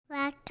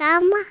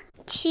Welcome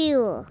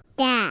to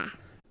the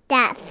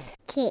Deaf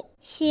Kid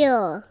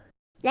Show.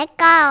 Let's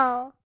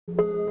go.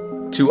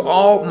 To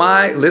all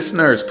my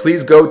listeners,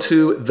 please go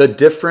to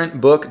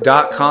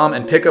thedifferentbook.com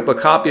and pick up a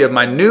copy of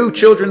my new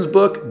children's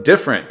book,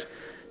 Different.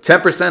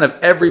 10% of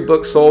every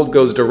book sold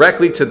goes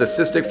directly to the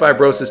cystic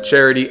fibrosis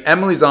charity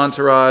Emily's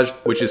Entourage,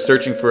 which is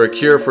searching for a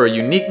cure for a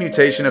unique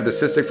mutation of the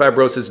cystic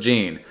fibrosis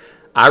gene.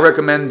 I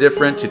recommend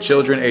Different to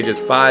children ages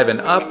 5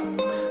 and up.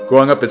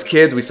 Growing up as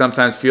kids, we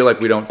sometimes feel like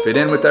we don't fit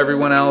in with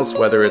everyone else,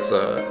 whether it's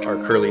our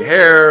curly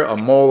hair, a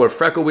mole or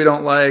freckle we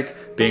don't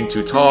like, being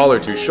too tall or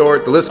too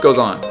short, the list goes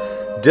on.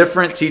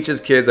 Different teaches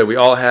kids that we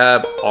all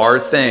have our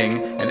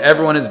thing, and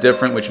everyone is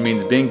different, which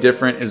means being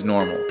different is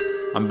normal.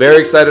 I'm very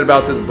excited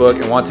about this book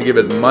and want to give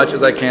as much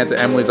as I can to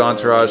Emily's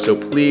Entourage, so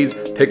please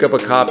pick up a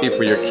copy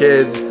for your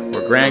kids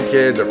or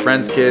grandkids or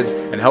friends' kids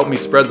and help me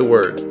spread the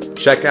word.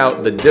 Check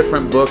out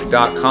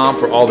thedifferentbook.com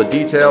for all the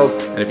details,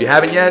 and if you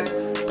haven't yet,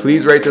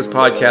 please rate this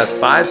podcast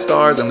 5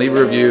 stars and leave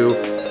a review.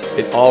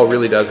 It all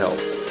really does help.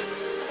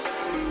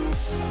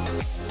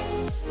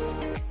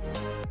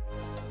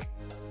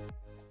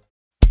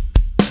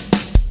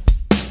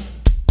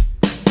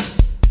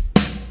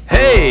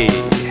 Hey!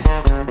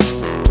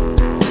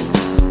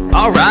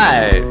 All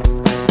right.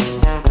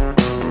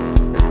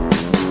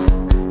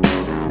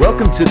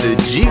 Welcome to the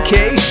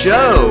GK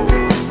Show.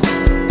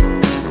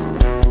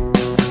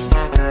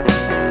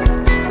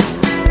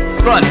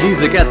 Fun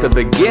music at the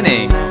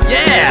beginning.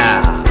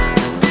 Yeah!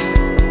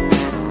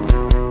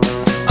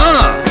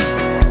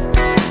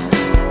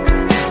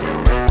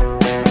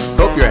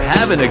 Hope you're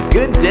having a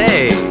good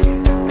day.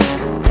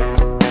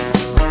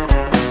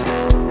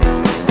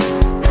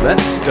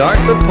 Let's start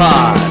the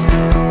pod.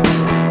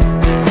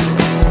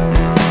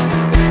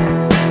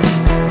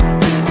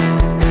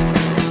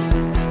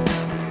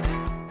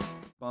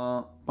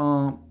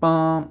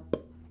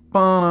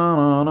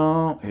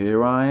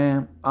 Here I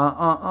am.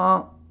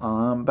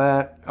 I'm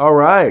back. All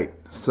right.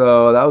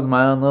 So that was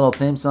my own little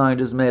theme song I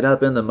just made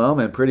up in the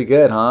moment. Pretty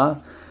good, huh?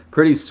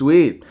 Pretty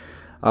sweet.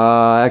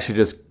 I actually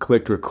just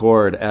clicked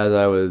record as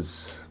I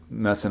was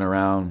messing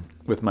around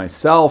with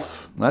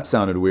myself. That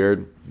sounded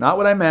weird. Not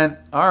what I meant.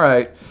 All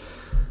right.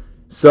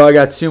 So I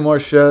got 2 more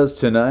shows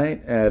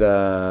tonight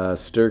at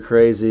Stir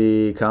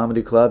Crazy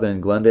Comedy Club in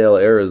Glendale,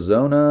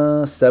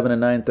 Arizona, 7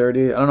 and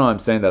 9:30. I don't know why I'm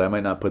saying that. I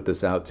might not put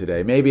this out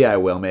today. Maybe I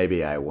will.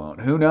 Maybe I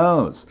won't. Who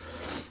knows?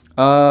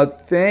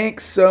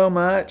 Thanks so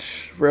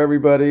much for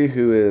everybody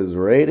who is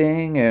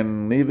rating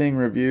and leaving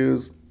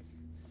reviews.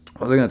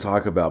 What was I going to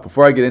talk about?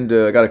 Before I get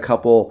into, I got a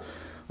couple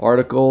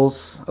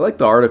articles. I like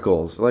the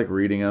articles. I like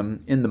reading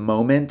them in the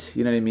moment,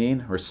 you know what I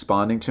mean?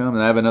 Responding to them.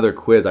 And I have another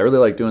quiz. I really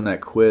like doing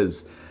that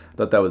quiz. I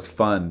thought that was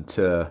fun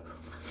to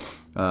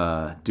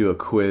do a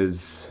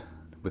quiz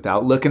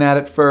without looking at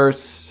it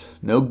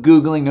first. No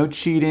Googling, no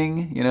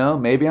cheating, you know?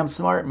 Maybe I'm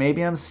smart,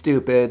 maybe I'm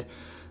stupid.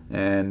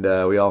 And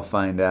we all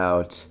find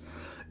out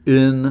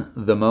in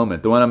the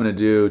moment. The one I'm going to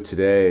do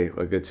today,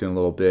 I'll get to in a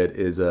little bit,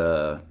 is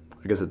I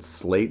guess it's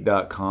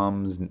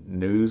Slate.com's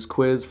news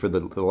quiz for the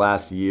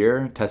last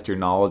year. Test your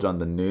knowledge on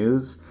the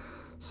news.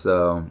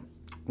 So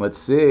let's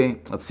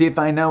see. Let's see if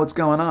I know what's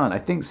going on. I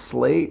think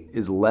Slate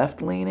is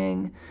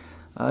left-leaning,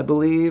 I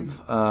believe.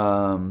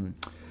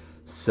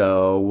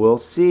 So we'll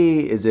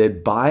see. Is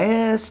it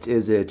biased?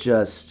 Is it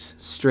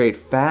just straight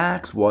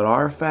facts? What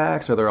are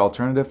facts? Are there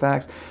alternative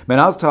facts? Man,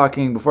 I was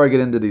talking, before I get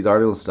into these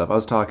articles and stuff, I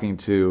was talking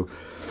to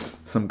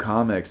some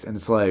comics, and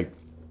it's like,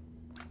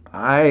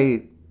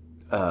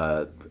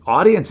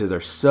 audiences are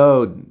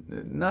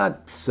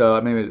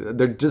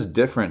they're just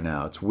different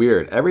now. It's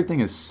weird.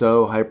 Everything is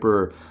so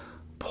hyper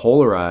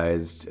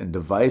polarized and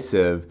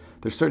divisive.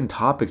 There's certain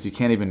topics you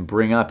can't even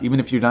bring up, even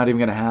if you're not even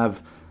going to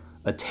have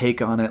a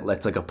take on it.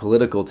 It's like a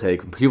political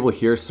take. When people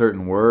hear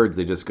certain words,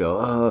 they just go,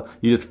 oh,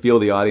 you just feel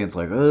the audience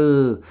like,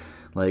 oh,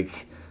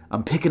 like,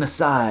 I'm picking a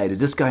side.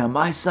 Is this guy on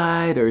my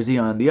side, or is he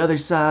on the other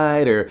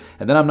side?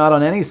 And then I'm not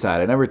on any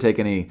side. I never take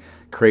any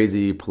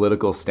crazy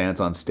political stance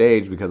on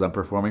stage because I'm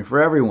performing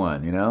for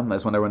everyone, you know? I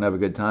just want everyone to have a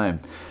good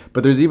time.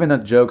 But there's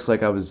even jokes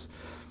like I want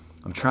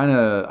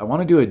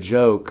to do a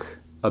joke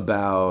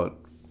about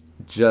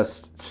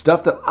just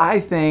stuff that I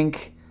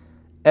think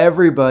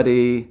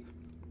everybody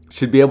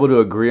should be able to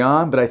agree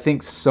on, but I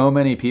think so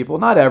many people,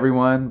 not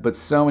everyone, but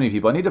so many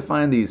people, I need to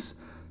find these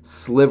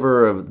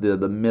sliver of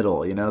the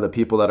middle, you know, the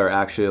people that are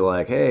actually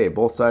like, hey,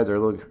 both sides are a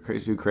little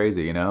too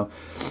crazy, you know.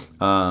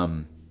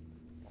 I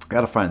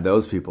gotta find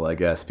those people, I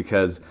guess,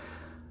 because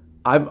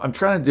I'm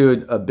trying to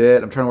do a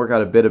bit. I'm trying to work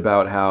out a bit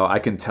about how I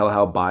can tell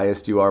how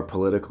biased you are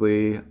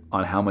politically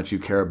on how much you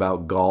care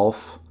about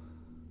golf,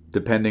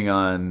 depending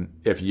on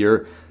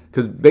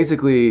because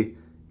basically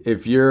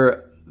this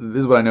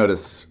is what I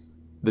noticed.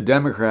 The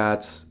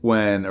Democrats,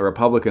 when a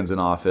Republican's in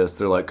office,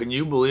 they're like, can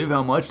you believe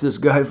how much this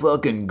guy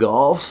fucking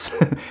golfs?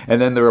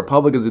 And then the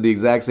Republicans do the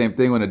exact same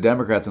thing when a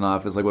Democrat's in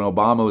office. Like when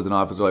Obama was in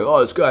office, they're like,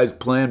 oh, this guy's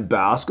playing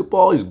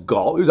basketball. He's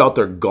out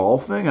there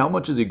golfing. How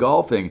much is he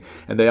golfing?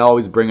 And they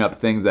always bring up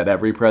things that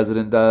every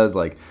president does,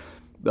 like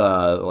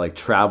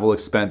travel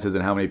expenses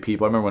and how many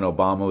people. I remember when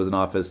Obama was in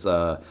office,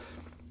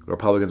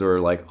 Republicans were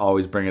like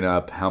always bringing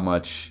up how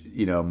much,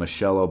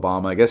 Michelle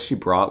Obama, I guess she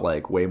brought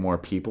like way more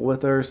people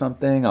with her or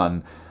something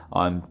on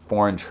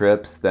foreign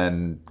trips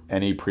than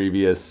any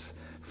previous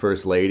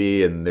first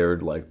lady, and they're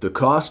like the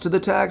cost to the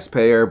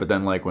taxpayer. But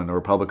then like when the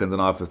Republicans in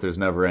office, there's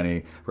never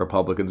any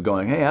Republicans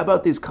going, hey, how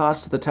about these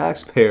costs to the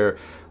taxpayer?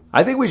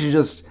 I think we should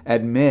just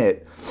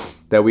admit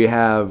that we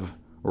have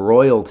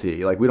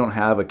royalty. Like we don't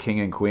have a king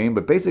and queen,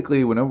 but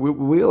basically when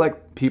we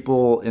elect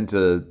people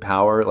into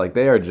power, like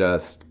they are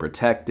just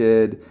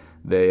protected.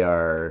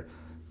 They're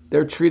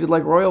treated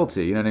like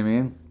royalty. You know what I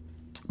mean?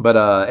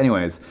 But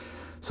anyways,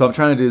 so I'm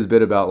trying to do this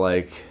bit about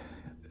like,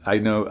 I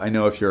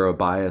know if you're a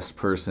biased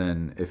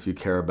person, if you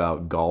care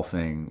about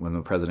golfing when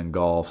the president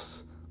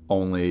golfs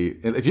only,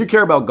 if you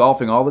care about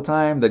golfing all the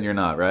time, then you're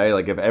not, right?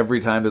 Like if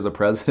every time there's a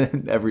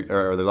president,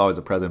 or there's always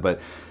a president, but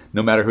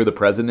no matter who the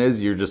president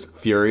is, you're just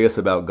furious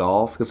about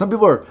golf. Because some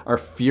people are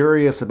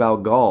furious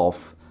about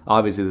golf.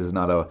 Obviously, this is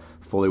not a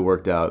fully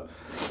worked out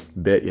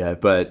bit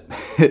yet, but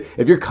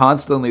if you're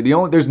constantly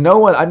there's no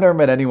one, I've never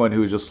met anyone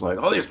who's just like,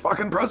 oh, these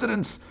fucking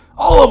presidents,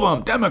 all of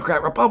them,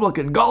 Democrat,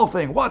 Republican,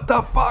 golfing, what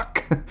the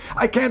fuck?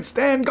 I can't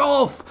stand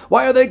golf.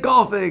 Why are they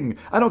golfing?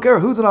 I don't care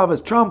who's in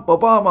office, Trump,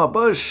 Obama,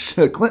 Bush,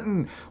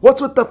 Clinton,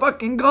 what's with the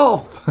fucking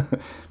golf?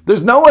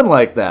 There's no one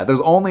like that.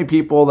 There's only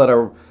people that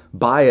are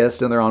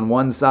biased and they're on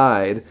one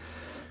side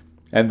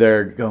and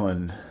they're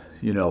going,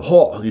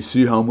 you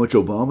see how much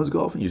Obama's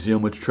golfing? You see how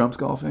much Trump's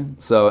golfing?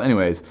 So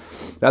anyways,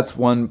 that's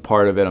one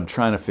part of it I'm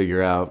trying to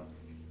figure out.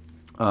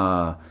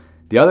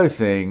 The other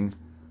thing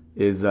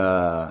is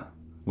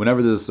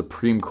whenever there's a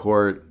Supreme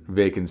Court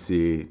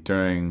vacancy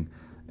during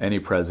any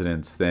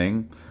president's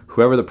thing,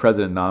 whoever the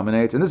president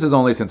nominates, and this is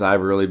only since I've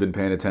really been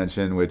paying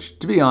attention, which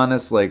to be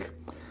honest, like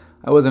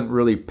I wasn't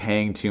really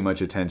paying too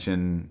much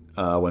attention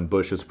when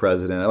Bush was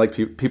president. I like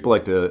people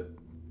like to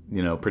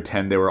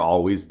pretend they were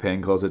always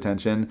paying close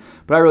attention.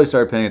 But I really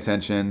started paying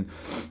attention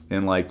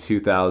in like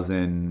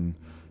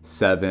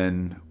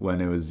 2007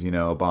 when it was,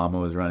 Obama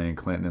was running and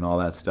Clinton and all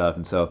that stuff.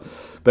 And so,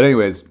 but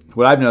anyways,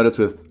 what I've noticed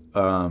with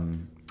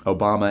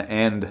Obama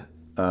and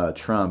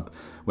Trump,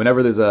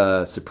 whenever there's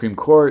a Supreme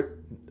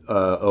Court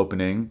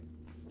opening,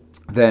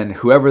 then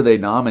whoever they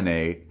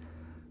nominate,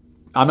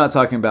 I'm not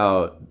talking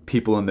about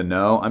people in the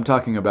know. I'm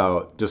talking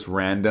about just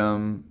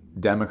random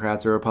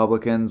Democrats or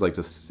Republicans, like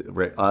just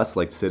us,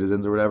 like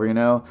citizens or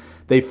whatever,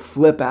 they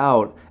flip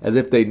out as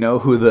if they know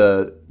who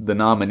the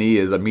nominee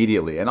is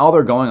immediately. And all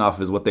they're going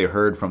off is what they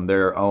heard from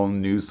their own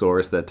news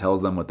source that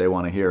tells them what they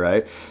want to hear,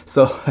 right?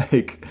 So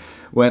like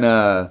when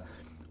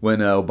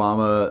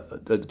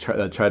Obama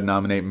tried to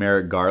nominate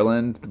Merrick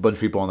Garland, a bunch of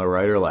people on the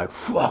right are like,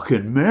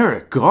 fucking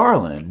Merrick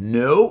Garland?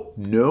 No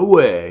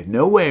way,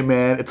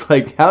 man. It's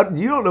like, you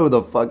don't know who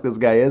the fuck this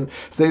guy is.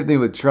 Same thing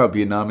with Trump.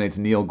 He nominates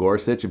Neil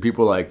Gorsuch, and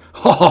people are like,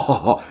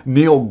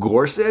 Neil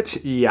Gorsuch?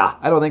 Yeah,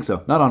 I don't think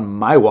so. Not on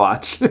my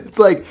watch. It's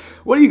like,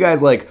 what are you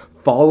guys like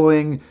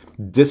following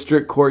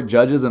district court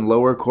judges and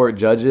lower court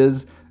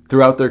judges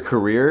throughout their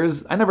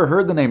careers? I never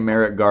heard the name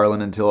Merrick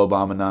Garland until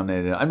Obama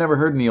nominated him. I've never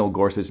heard Neil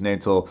Gorsuch's name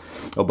until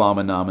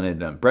Obama nominated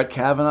him. Brett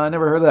Kavanaugh, I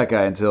never heard of that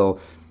guy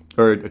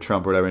or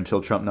Trump or whatever,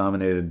 until Trump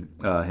nominated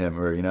him,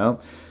 or,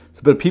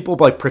 So, but people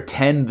like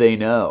pretend they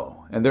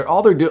know. And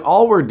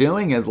all we're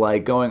doing is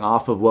like going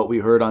off of what we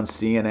heard on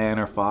CNN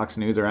or Fox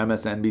News or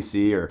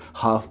MSNBC or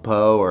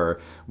HuffPo or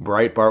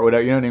Breitbart,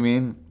 whatever, you know what I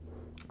mean?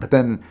 But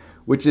then,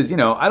 which is,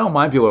 I don't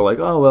mind people are like,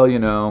 oh,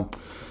 well,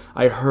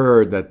 I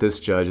heard that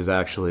this judge is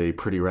actually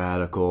pretty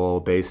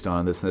radical based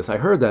on this and this. I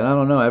heard that. I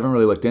don't know. I haven't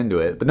really looked into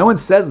it. But no one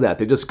says that.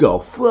 They just go,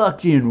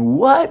 fucking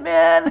what,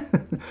 man?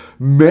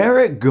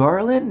 Merrick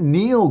Garland?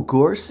 Neil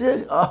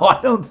Gorsuch? Oh, I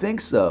don't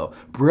think so.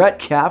 Brett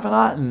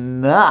Kavanaugh?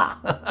 Nah.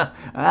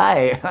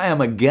 I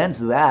am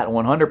against that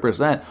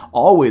 100%.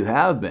 Always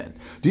have been.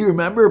 Do you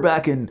remember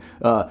back in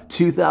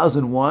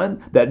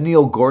 2001, that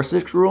Neil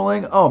Gorsuch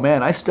ruling? Oh,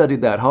 man, I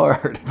studied that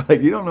hard. It's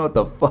like, you don't know what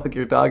the fuck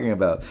you're talking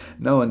about.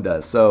 No one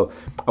does. So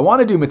I want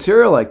to do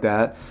material like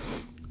that.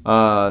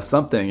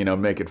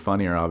 Something, make it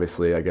funnier,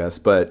 obviously, I guess.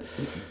 But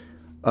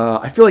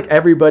I feel like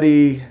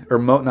everybody, or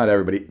not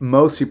everybody,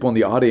 most people in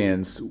the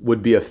audience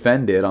would be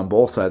offended on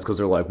both sides because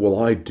they're like,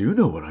 well, I do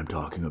know what I'm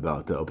talking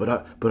about, though.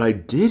 But I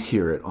did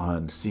hear it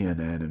on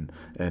CNN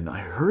and I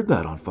heard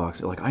that on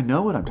Fox. Like, I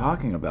know what I'm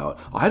talking about.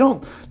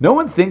 No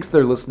one thinks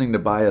they're listening to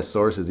biased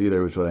sources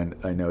either, which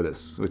I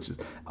notice. Which is,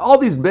 all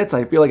these bits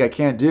I feel like I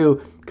can't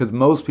do because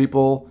most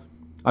people,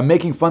 I'm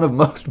making fun of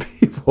most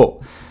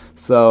people.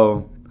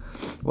 So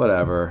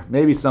whatever.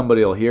 Maybe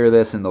somebody will hear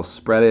this and they'll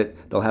spread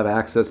it. They'll have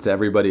access to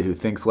everybody who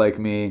thinks like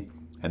me,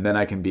 and then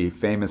I can be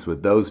famous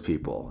with those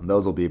people, and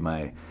those will be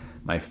my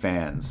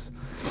fans.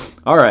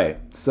 All right,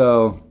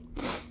 so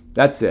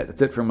that's it.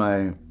 That's it for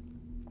my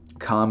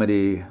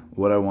comedy,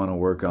 what I want to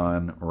work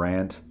on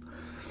rant.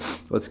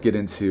 Let's get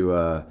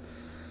into,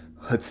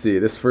 let's see,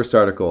 this first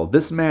article.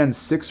 This man's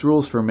 6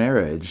 rules for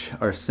marriage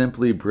are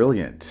simply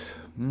brilliant.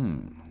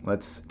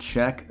 Let's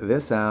check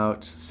this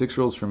out. 6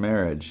 rules for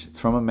marriage. It's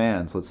from a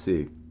man, so let's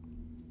see.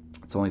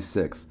 It's only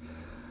 6.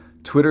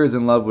 Twitter is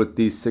in love with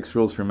these 6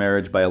 rules for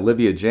marriage by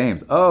Olivia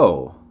James.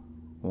 Oh,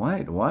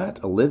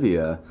 What?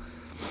 Olivia?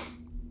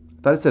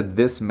 I thought it said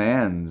this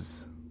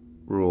man's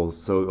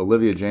rules. So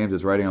Olivia James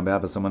is writing on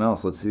behalf of someone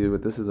else. Let's see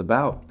what this is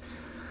about.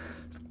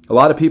 A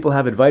lot of people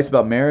have advice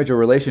about marriage or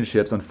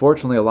relationships.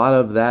 Unfortunately, a lot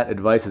of that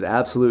advice is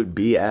absolute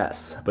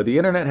BS. But the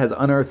internet has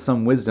unearthed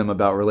some wisdom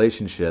about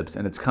relationships,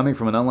 and it's coming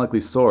from an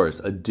unlikely source,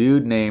 a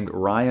dude named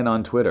Ryan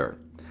on Twitter.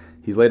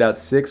 He's laid out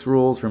 6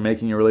 rules for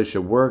making your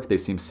relationship work. They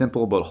seem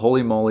simple, but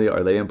holy moly,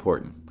 are they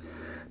important.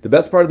 The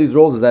best part of these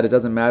rules is that it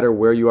doesn't matter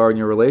where you are in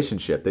your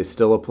relationship. They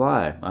still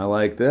apply. I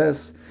like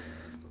this.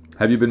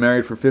 Have you been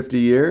married for 50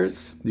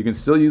 years? You can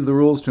still use the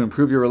rules to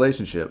improve your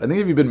relationship. I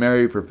think if you've been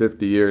married for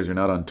 50 years, you're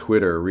not on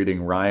Twitter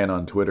reading Ryan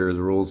on Twitter's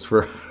rules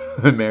for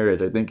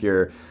marriage. I think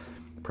you're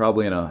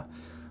probably in a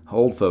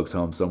old folks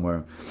home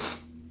somewhere.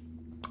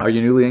 Are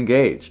you newly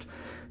engaged?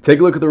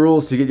 Take a look at the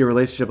rules to get your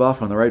relationship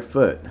off on the right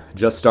foot.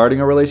 Just starting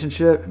a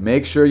relationship?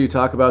 Make sure you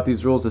talk about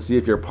these rules to see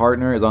if your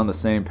partner is on the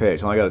same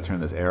page. Oh, I got to turn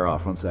this air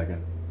off. 1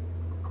 second.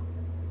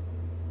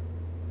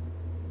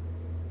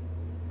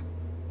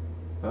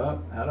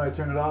 How do I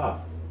turn it off?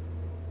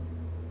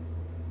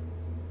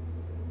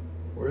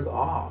 Where's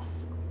off?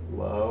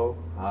 Low,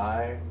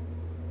 high.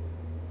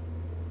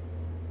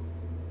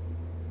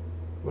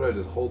 What do I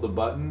just hold the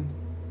button?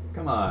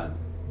 Come on.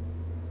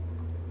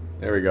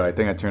 There we go. I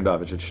think I turned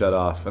off. It should shut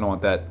off. I don't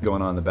want that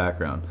going on in the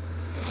background.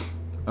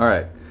 All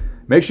right.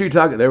 Make sure you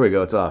talk. There we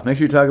go. It's off. Make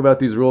sure you talk about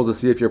these rules to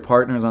see if your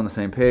partner is on the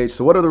same page.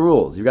 So what are the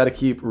rules? You got to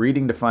keep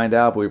reading to find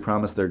out, but we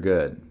promise they're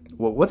good.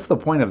 Well, what's the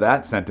point of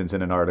that sentence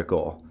in an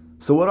article?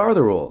 So what are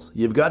the rules?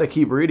 You've got to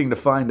keep reading to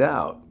find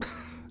out.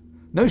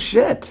 No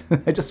shit.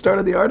 I just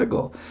started the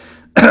article.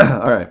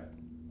 All right.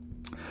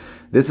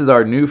 This is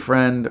our new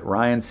friend,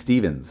 Ryan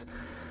Stevens.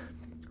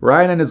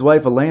 Ryan and his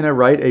wife, Elena,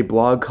 write a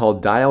blog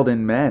called Dialed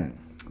In Men.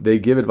 They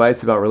give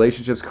advice about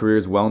relationships,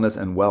 careers, wellness,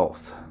 and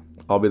wealth.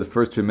 I'll be the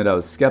first to admit I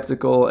was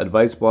skeptical.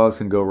 Advice blogs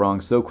can go wrong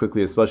so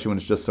quickly, especially when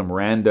it's just some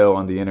rando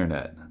on the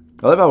internet.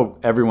 I love how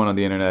everyone on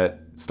the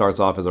internet starts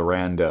off as a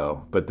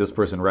rando, but this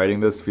person writing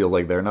this feels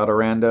like they're not a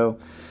rando.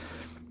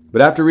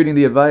 But after reading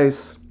the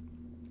advice,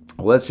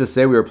 let's just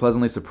say we were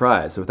pleasantly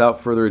surprised. So without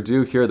further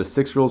ado, here are the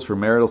 6 rules for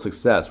marital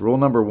success. Rule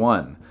number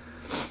 1,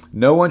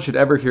 no one should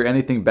ever hear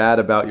anything bad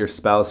about your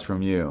spouse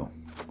from you.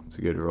 That's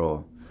a good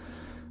rule.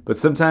 But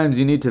sometimes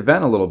you need to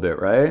vent a little bit,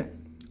 right?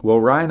 Well,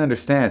 Ryan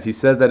understands. He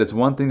says that it's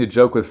one thing to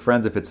joke with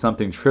friends if it's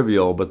something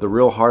trivial, but the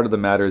real heart of the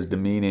matter is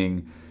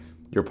demeaning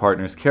your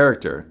partner's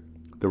character.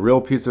 The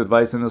real piece of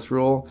advice in this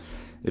rule,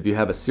 if you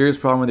have a serious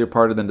problem with your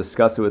partner, then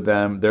discuss it with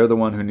them. They're the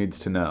one who needs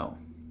to know.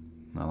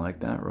 I like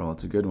that rule.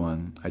 It's a good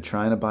one. I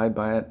try and abide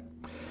by it.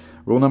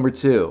 Rule number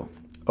 2,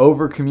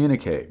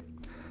 over-communicate.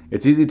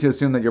 It's easy to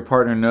assume that your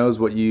partner knows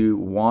what you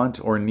want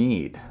or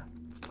need,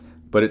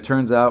 but it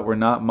turns out we're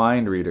not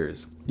mind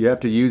readers. You have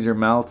to use your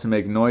mouth to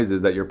make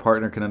noises that your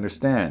partner can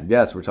understand.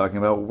 Yes, we're talking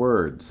about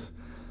words.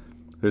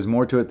 There's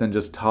more to it than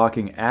just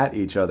talking at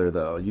each other,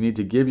 though. You need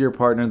to give your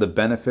partner the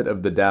benefit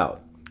of the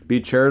doubt. Be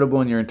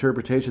charitable in your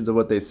interpretations of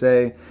what they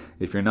say.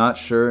 If you're not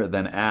sure,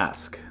 then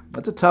ask.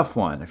 That's a tough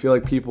one. I feel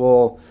like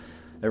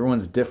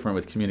everyone's different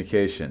with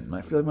communication.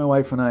 I feel like my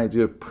wife and I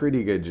do a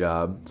pretty good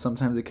job.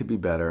 Sometimes it could be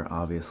better,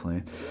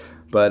 obviously.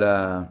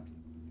 But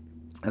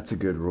that's a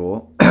good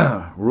rule.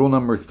 Rule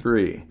number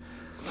 3,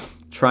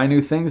 try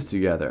new things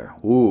together.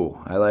 Ooh,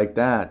 I like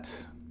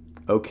that.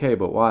 Okay,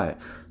 but why?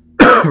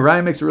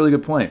 Ryan makes a really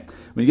good point.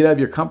 When you get out of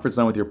your comfort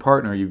zone with your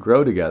partner, you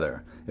grow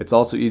together. It's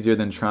also easier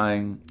than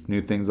trying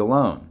new things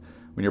alone.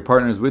 When your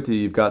partner is with you,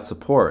 you've got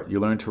support. You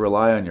learn to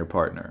rely on your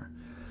partner.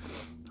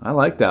 I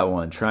like that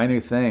one. Try new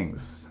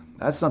things.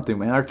 That's something,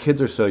 man. Our kids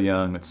are so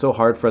young. It's so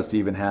hard for us to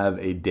even have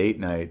a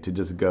date night to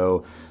just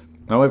go.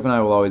 My wife and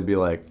I will always be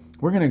like,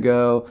 we're going to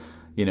go,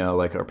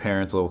 like our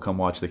parents will come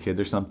watch the kids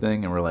or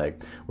something. And we're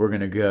like, we're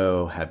going to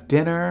go have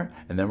dinner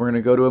and then we're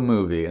going to go to a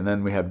movie. And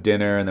then we have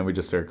dinner and then we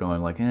just start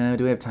going like,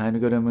 do we have time to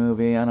go to a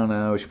movie? I don't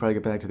know. We should probably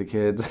get back to the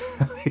kids.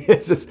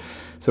 It's just,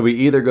 so we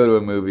either go to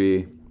a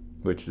movie,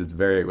 which is I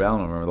don't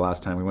remember the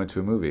last time we went to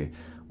a movie,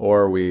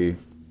 or we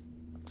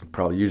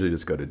probably usually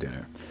just go to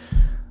dinner.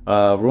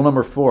 Rule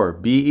number 4,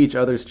 be each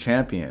other's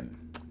champion.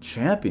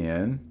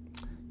 Champion?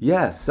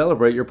 Yes,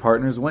 celebrate your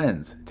partner's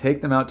wins.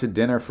 Take them out to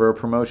dinner for a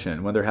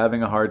promotion. When they're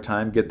having a hard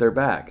time, get their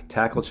back.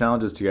 Tackle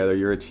challenges together.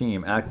 You're a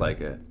team. Act like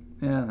it.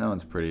 Yeah,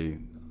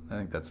 I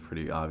think that's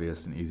pretty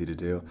obvious and easy to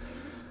do.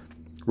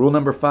 Rule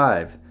number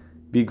 5,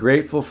 be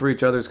grateful for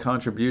each other's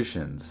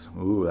contributions.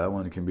 Ooh, that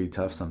one can be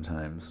tough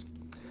sometimes.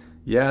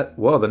 Yeah,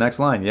 whoa, the next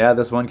line. Yeah,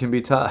 this one can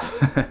be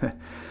tough.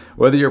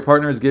 Whether your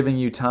partner is giving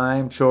you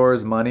time,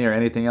 chores, money, or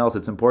anything else,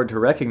 it's important to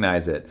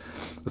recognize it.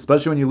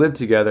 Especially when you live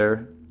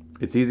together,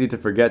 it's easy to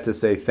forget to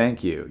say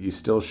thank you. You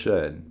still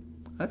should.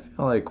 I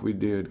feel like we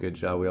do a good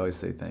job. We always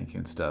say thank you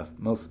and stuff.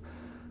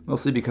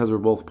 Mostly because we're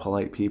both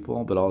polite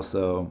people, but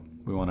also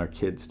we want our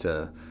kids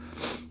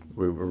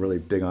we're really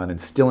big on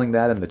instilling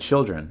that in the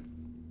children.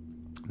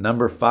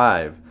 Number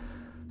 5,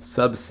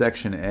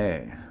 subsection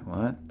A.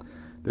 What?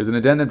 There's an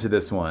addendum to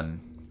this one.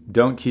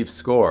 Don't keep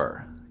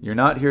score. You're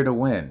not here to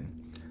win.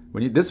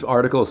 This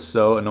article is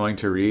so annoying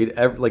to read.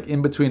 Like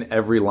in between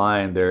every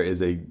line, there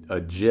is a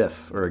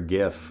GIF or a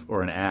GIF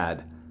or an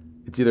ad.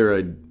 It's either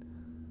a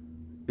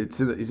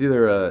is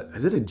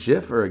it a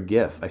GIF or a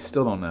GIF? I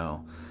still don't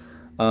know.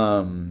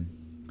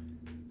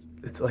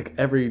 It's like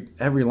every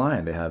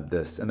line they have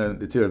this, and then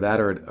it's either that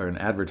or an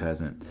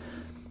advertisement.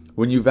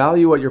 When you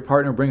value what your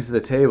partner brings to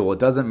the table, it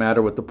doesn't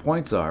matter what the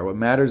points are. What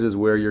matters is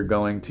where you're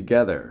going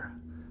together.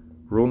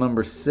 Rule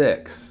number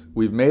 6.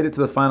 We've made it to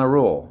the final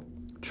rule.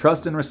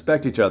 Trust and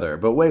respect each other.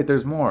 But wait,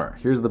 there's more.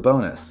 Here's the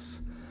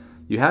bonus.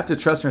 You have to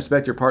trust and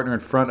respect your partner in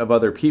front of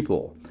other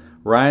people.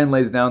 Ryan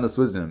lays down this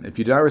wisdom. If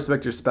you don't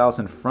respect your spouse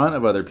in front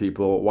of other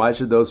people, why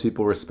should those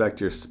people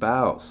respect your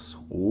spouse?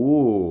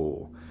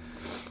 Ooh.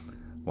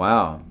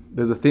 Wow.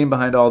 There's a theme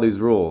behind all these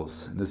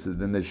rules.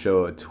 Then they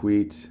show a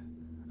tweet.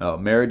 Oh,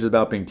 marriage is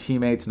about being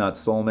teammates, not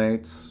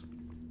soulmates.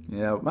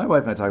 Yeah, my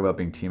wife and I talk about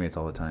being teammates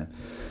all the time.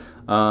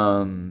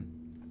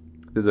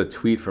 There's a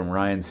tweet from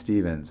Ryan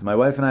Stevens. My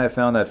wife and I have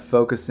found that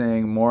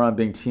focusing more on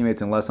being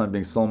teammates and less on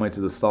being soulmates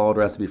is a solid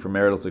recipe for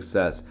marital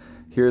success.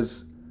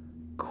 Here's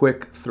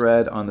quick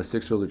thread on the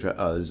 6 rules.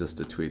 There's just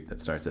a tweet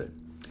that starts it.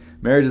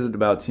 Marriage isn't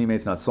about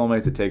teammates, not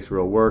soulmates. It takes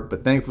real work,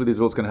 but thankfully these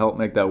rules can help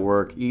make that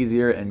work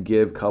easier and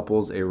give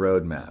couples a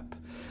roadmap.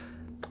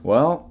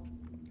 Well,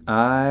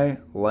 I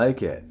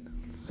like it.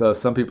 So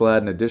some people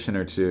had an addition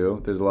or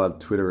two. There's a lot of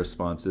Twitter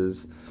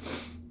responses.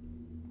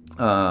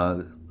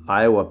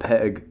 Iowa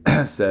Peg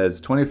says,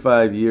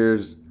 25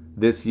 years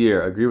this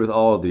year. Agree with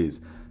all of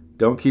these.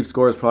 Don't keep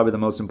score is probably the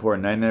most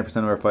important. 99%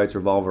 of our fights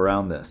revolve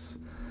around this.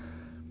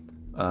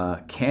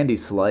 Candy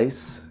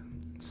Slice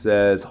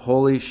says,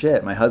 holy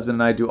shit, my husband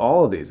and I do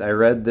all of these. I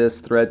read this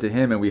thread to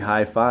him and we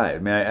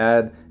high-fived. May I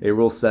add a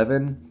rule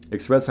 7?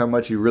 Express how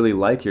much you really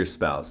like your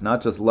spouse.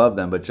 Not just love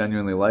them, but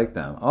genuinely like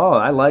them. Oh,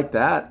 I like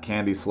that,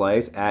 Candy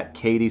Slice, at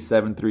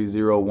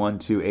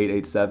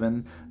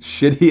Katie730128887.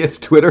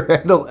 Shittiest Twitter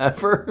handle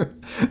ever.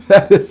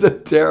 That is a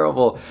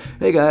terrible.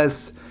 Hey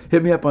guys,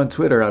 hit me up on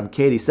Twitter. I'm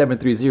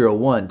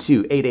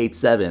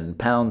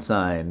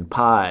Katie730128887. #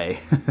 pie.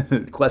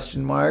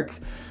 Question mark.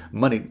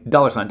 Money.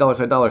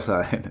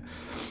 $.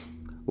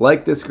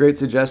 Like this great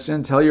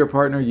suggestion. Tell your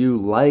partner you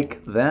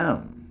like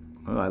them.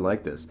 Oh, I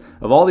like this.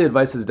 Of all the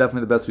advice, this is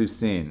definitely the best we've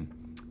seen.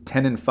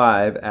 10 and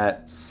 5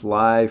 at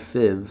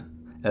Slyfiv,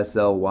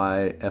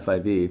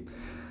 SLYFIV.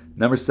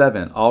 Number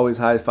 7, always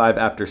high five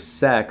after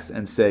sex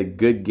and say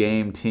good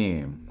game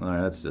team. All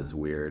right, that's just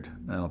weird.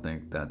 I don't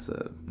think that's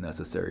a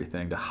necessary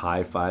thing to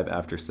high five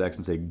after sex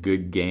and say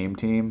good game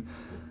team.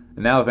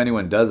 And now if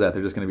anyone does that,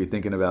 they're just going to be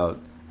thinking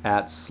about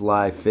at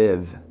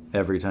Slyfiv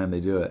every time they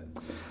do it.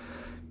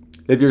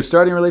 If you're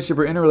starting a relationship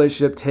or in a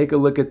relationship, take a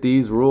look at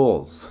these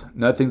rules.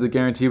 Nothing's a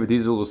guarantee, but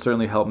these rules will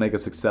certainly help make a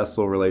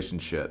successful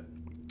relationship.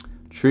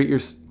 Treat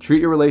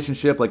your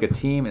relationship like a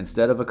team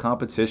instead of a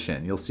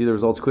competition. You'll see the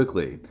results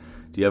quickly.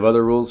 Do you have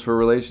other rules for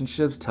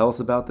relationships? Tell us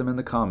about them in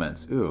the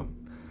comments. Ooh,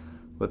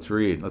 let's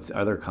read.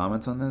 Are there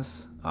comments on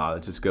this?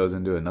 It just goes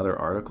into another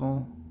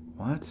article?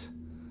 What?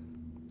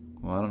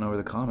 Well, I don't know where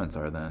the comments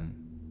are then.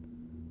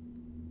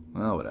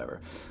 Well,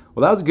 whatever.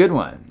 Well, that was a good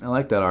one. I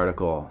like that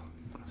article.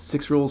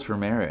 6 rules for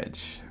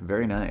marriage.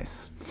 Very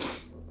nice.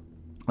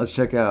 Let's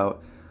check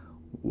out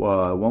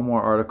one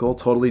more article,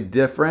 totally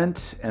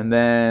different, and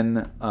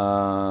then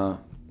I'm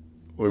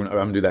going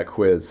to do that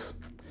quiz.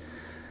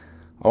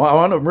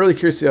 I'm really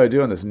curious to see how I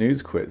do on this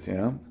news quiz, you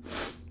know?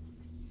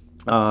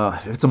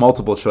 If it's a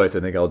multiple choice, I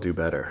think I'll do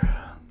better.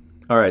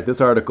 All right, this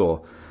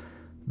article.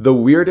 The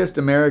Weirdest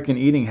American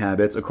Eating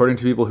Habits According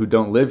to People Who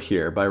Don't Live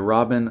Here by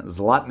Robin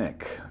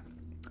Zlotnick.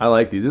 I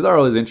like these. These are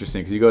always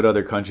interesting because you go to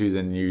other countries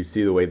and you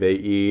see the way they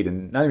eat,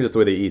 and not even just the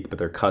way they eat, but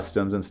their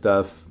customs and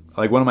stuff.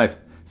 Like one of my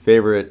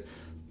favorite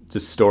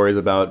just stories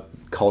about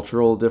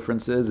cultural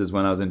differences is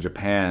when I was in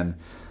Japan.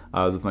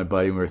 I was with my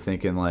buddy and we were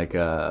thinking like,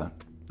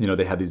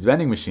 they have these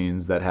vending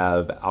machines that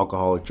have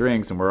alcoholic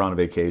drinks, and we're on a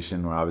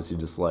vacation. We're obviously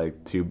just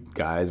like 2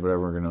 guys,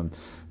 whatever. We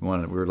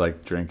were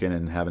like drinking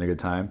and having a good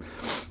time,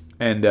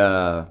 and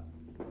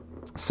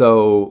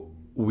so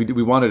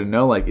we wanted to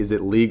know, like, is it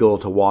legal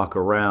to walk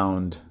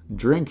around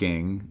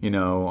drinking,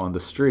 on the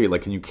street?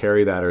 Like, can you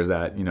carry that, or is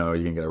that, are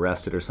you gonna get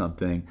arrested or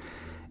something?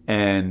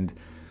 And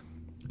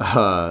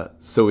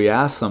so we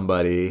asked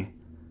somebody,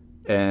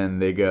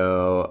 and they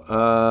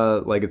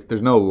go,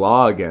 there's no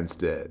law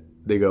against it.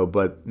 They go,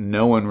 but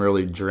no one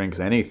really drinks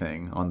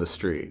anything on the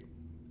street.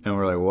 And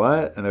we're like,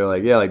 what? And they're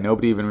like, yeah, like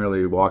nobody even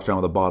really walks around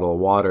with a bottle of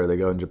water. They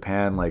go, in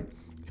Japan, like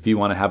if you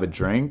want to have a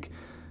drink,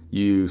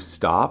 you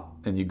stop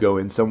and you go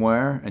in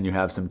somewhere and you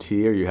have some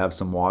tea, or you have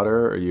some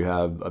water, or you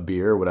have a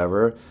beer or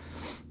whatever,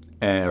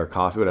 or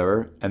coffee,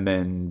 whatever, and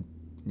then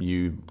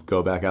you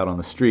go back out on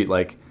the street,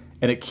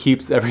 and it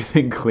keeps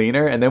everything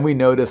cleaner. And then we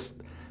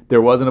noticed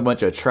there wasn't a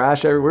bunch of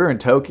trash everywhere. We're in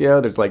Tokyo.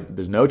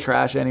 There's no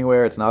trash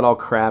anywhere. It's not all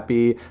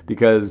crappy,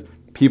 because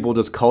people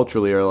just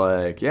culturally are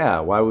like, yeah,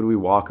 why would we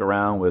walk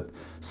around with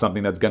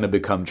something that's going to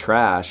become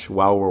trash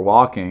while we're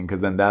walking? Because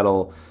then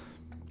that'll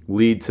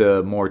lead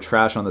to more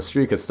trash on the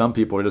street, because some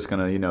people are just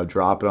going to,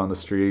 drop it on the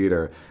street,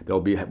 or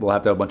we'll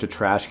have to have a bunch of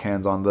trash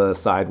cans on the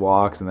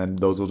sidewalks, and then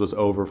those will just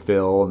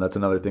overfill. And that's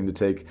another thing to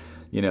take,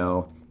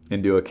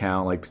 into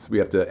account. Like, we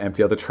have to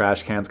empty out the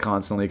trash cans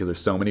constantly because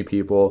there's so many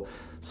people.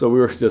 So we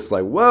were just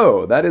like,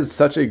 whoa, that is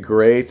such a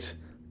great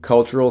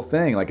cultural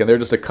thing. Like, and they're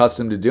just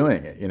accustomed to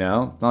doing it, It's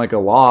not like a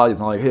law. It's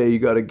not like, hey, you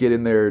got to get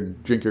in there,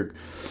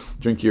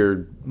 drink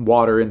your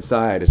water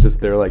inside. It's just,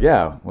 they're like,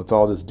 yeah, let's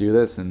all just do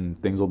this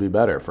and things will be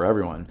better for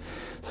everyone.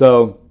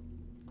 So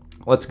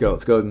let's go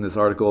in this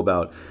article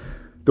about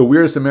the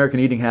weirdest American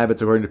eating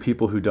habits according to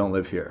people who don't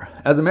live here.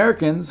 As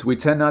Americans, we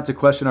tend not to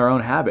question our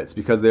own habits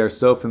because they are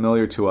so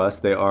familiar to us,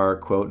 they are,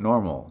 quote,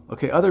 normal.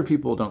 Okay, other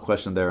people don't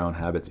question their own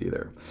habits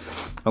either.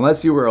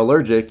 Unless you were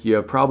allergic, you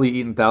have probably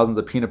eaten thousands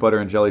of peanut butter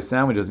and jelly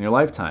sandwiches in your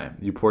lifetime.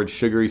 You poured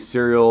sugary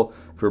cereal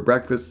for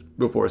breakfast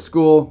before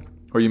school,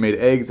 or you made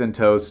eggs and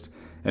toast,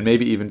 and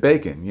maybe even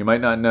bacon. You might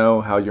not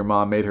know how your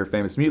mom made her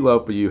famous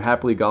meatloaf, but you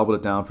happily gobbled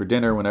it down for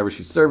dinner whenever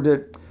she served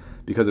it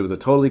because it was a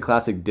totally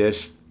classic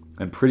dish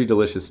and pretty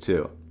delicious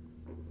too.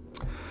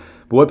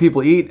 But what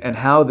people eat and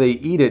how they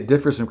eat it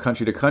differs from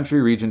country to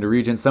country, region to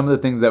region. Some of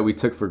the things that we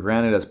took for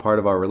granted as part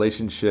of our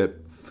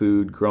relationship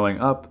food growing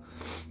up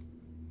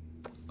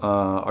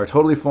are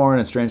totally foreign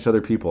and strange to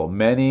other people.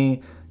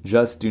 Many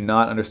just do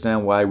not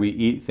understand why we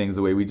eat things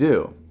the way we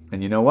do.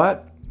 And you know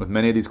what? With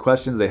many of these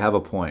questions, they have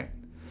a point.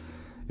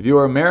 If you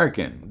are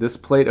American, this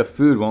plate of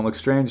food won't look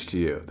strange to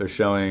you. They're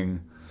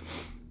showing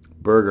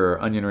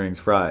burger, onion rings,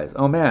 fries.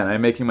 Oh man,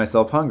 I'm making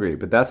myself hungry.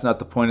 But that's not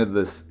the point of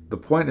this. The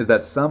point is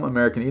that some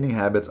American eating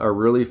habits are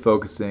really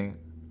confusing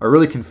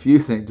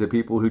to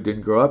people who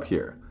didn't grow up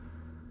here.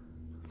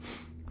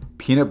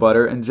 Peanut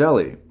butter and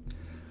jelly.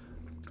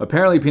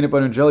 Apparently, peanut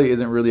butter and jelly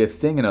isn't really a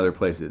thing in other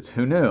places.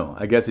 Who knew?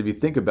 I guess if you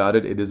think about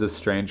it, it is a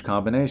strange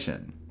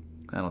combination.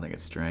 I don't think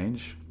it's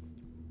strange.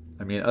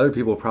 I mean, other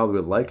people probably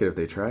would like it if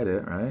they tried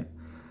it, right?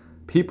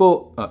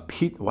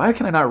 Why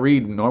can I not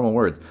read normal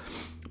words?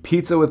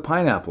 Pizza with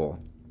pineapple.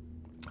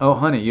 Oh,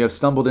 honey, you have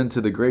stumbled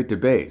into the great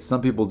debate. Some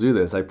people do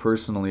this. I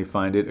personally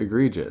find it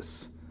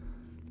egregious.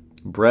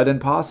 Bread and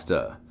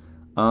pasta.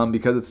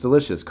 Because it's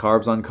delicious.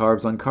 Carbs on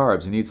carbs on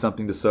carbs. You need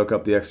something to soak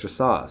up the extra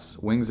sauce.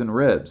 Wings and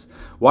ribs.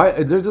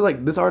 Why? There's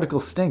like, this article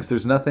stinks.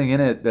 There's nothing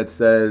in it that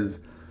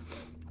says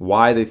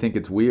why they think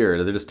it's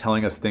weird. They're just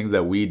telling us things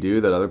that we do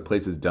that other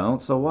places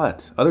don't. So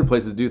what? Other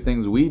places do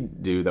things we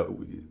do that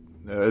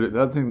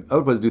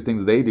other places do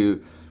things they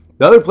do.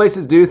 The other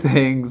places do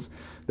things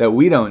that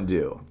we don't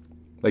do.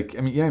 Like,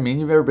 I mean, you know what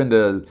I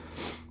mean?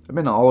 I've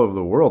been all over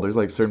the world. There's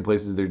like certain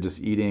places they're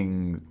just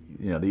eating,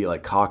 they eat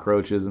like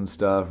cockroaches and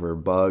stuff or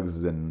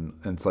bugs, and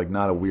it's like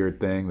not a weird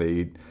thing. They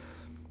eat,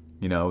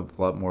 a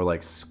lot more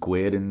like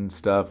squid and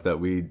stuff that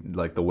we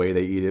like the way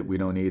they eat it. We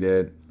don't eat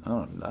it.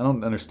 I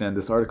don't understand.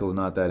 This article is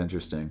not that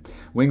interesting.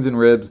 Wings and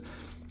ribs.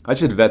 I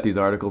should vet these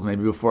articles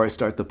maybe before I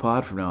start the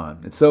pod from now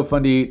on. It's so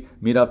fun to eat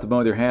meat off the bone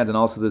with your hands, and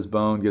also this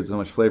bone gives so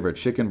much flavor.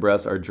 Chicken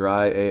breasts are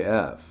dry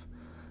AF.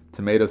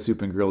 Tomato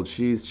soup and grilled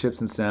cheese, chips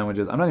and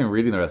sandwiches. I'm not even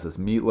reading the rest of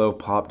this. Meatloaf,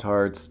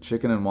 Pop-Tarts,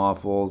 chicken and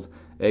waffles,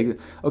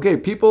 egg. Okay,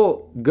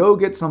 people, go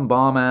get some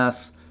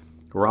bomb-ass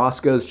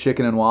Roscoe's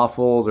chicken and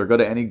waffles, or go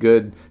to any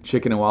good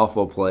chicken and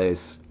waffle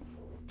place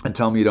and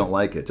tell me you don't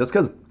like it. Just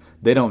because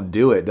they don't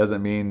do it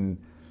doesn't mean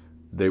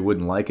they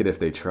wouldn't like it if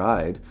they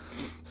tried.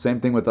 Same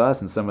thing with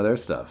us and some of their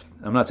stuff.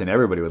 I'm not saying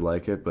everybody would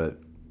like it, but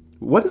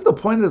what is the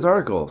point of this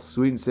article?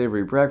 Sweet and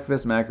savory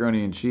breakfast,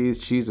 macaroni and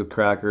cheese with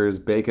crackers,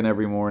 bacon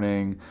every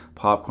morning,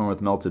 popcorn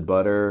with melted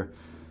butter.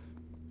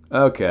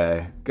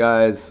 Okay,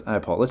 guys,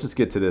 let's just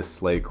get to this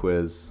Slate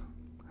quiz.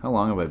 How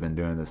long have I been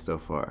doing this so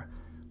far?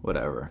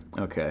 Whatever.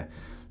 Okay,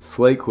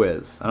 Slate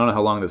quiz. I don't know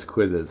how long this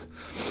quiz is.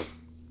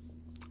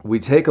 We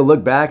take a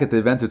look back at the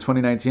events of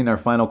 2019, our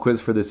final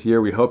quiz for this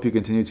year. We hope you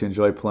continue to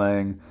enjoy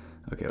playing.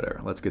 Okay,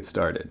 whatever. Let's get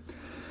started.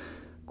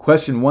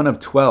 Question 1 of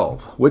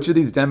 12. Which of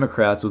these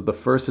Democrats was the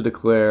first to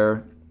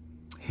declare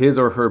his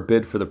or her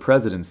bid for the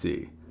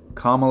presidency?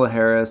 Kamala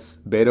Harris,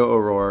 Beto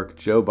O'Rourke,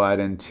 Joe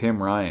Biden,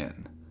 Tim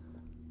Ryan.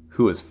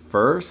 Who was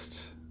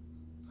first?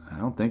 I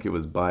don't think it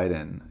was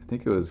Biden. I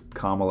think it was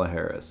Kamala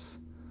Harris.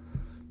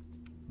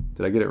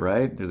 Did I get it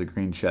right? There's a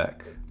green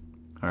check.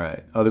 All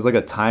right. Oh, there's like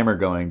a timer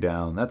going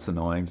down. That's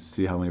annoying to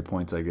see how many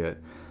points I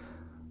get.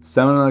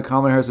 Senator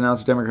Kamala Harris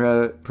announced her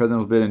Democratic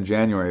presidential bid in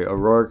January.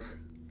 O'Rourke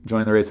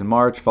joined the race in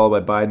March,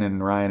 followed by Biden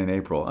and Ryan in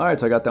April. All right,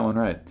 so I got that one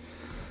right.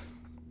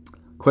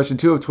 Question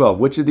 2 of 12.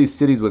 Which of these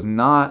cities was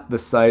not the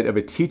site of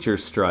a teacher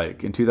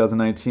strike in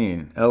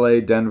 2019? LA,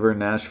 Denver,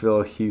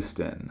 Nashville,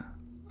 Houston.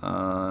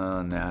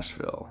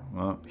 Nashville.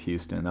 Well,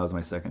 Houston. That was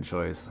my second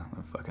choice.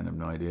 I fucking have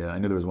no idea. I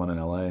knew there was one in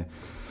LA.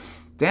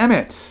 Damn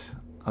it.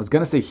 I was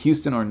going to say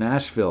Houston or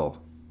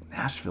Nashville.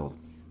 Nashville.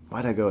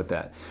 Why did I go with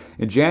that?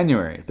 In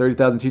January,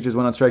 30,000 teachers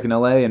went on strike in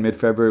LA. In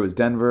mid-February, it was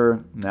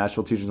Denver.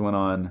 Nashville teachers went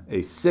on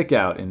a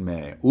sick-out in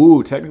May.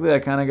 Ooh, technically I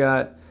kind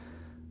of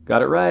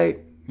got it right.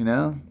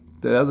 That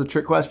was a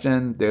trick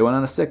question. They went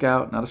on a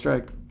sick-out, not a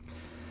strike.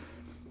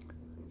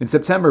 In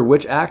September,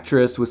 which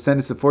actress was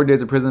sentenced to 40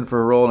 days of prison for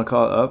her role in a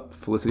call up?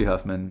 Felicity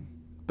Huffman.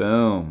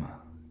 Boom.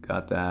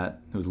 Got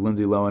that. It was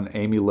Lindsay Lohan,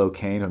 Amy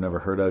Locane, I've never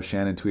heard of,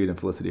 Shannon Tweed, and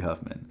Felicity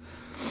Huffman.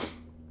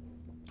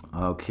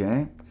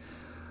 Okay.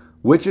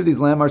 Which of these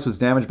landmarks was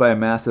damaged by a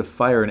massive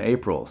fire in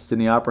April?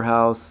 Sydney Opera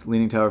House,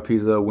 Leaning Tower of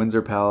Pisa,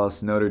 Windsor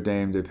Palace, Notre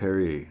Dame de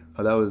Paris.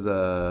 Oh, that was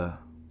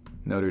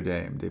Notre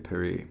Dame de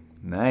Paris.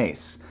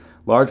 Nice.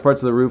 Large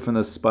parts of the roof and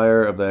the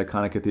spire of the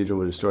iconic cathedral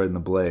were destroyed in the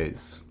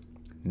blaze.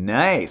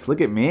 Nice.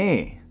 Look at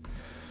me.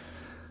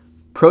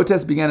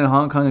 Protests began in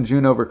Hong Kong in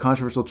June over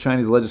controversial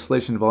Chinese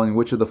legislation involving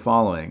which of the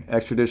following?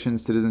 Extradition,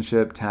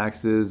 citizenship,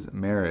 taxes,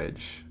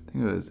 marriage. I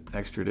think it was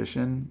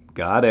extradition.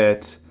 Got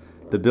it.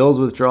 The bill's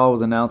withdrawal was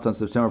announced on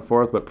September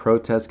 4th, but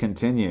protests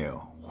continue.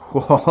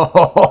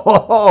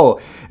 Whoa!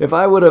 If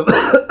I would have,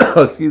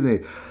 excuse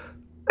me,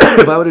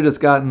 if I would have just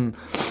gotten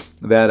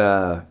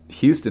that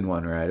Houston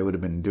one right, I would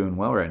have been doing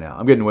well right now.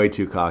 I'm getting way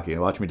too cocky.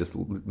 Watch me just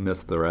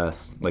miss the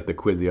rest, like the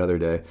quiz the other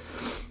day.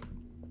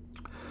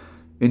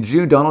 In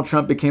June, Donald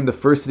Trump became the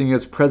first sitting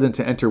U.S. president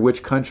to enter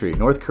which country?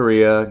 North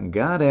Korea.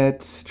 Got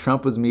it.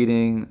 Trump was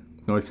meeting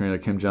North Korean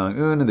Kim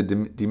Jong-un in the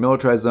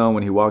demilitarized zone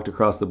when he walked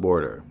across the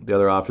border. The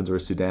other options were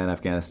Sudan,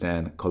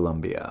 Afghanistan,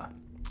 Colombia.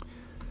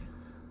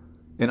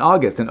 In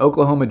August, an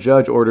Oklahoma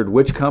judge ordered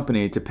which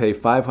company to pay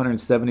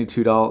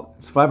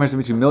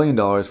 $572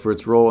 million for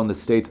its role in the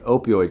state's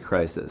opioid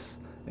crisis?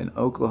 An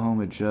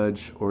Oklahoma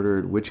judge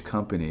ordered which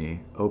company,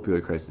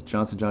 opioid crisis?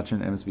 Johnson & Johnson,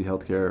 MSB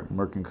Healthcare,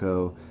 Merck &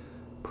 Co.,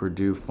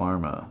 Purdue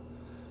Pharma.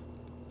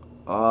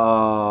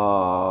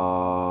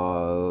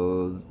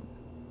 Oh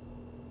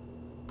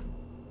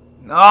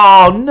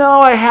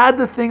no, I had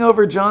the thing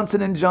over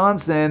Johnson &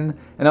 Johnson,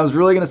 and I was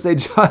really going to say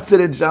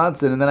Johnson &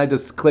 Johnson, and then I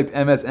just clicked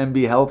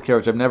MSMB Healthcare,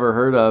 which I've never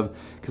heard of,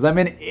 because I'm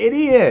an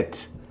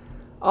idiot.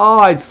 Oh,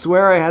 I'd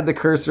swear I had the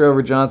cursor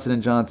over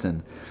Johnson &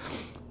 Johnson.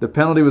 The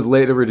penalty was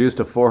later reduced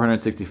to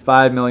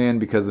 $465 million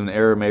because of an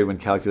error made when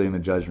calculating the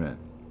judgment.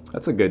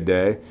 That's a good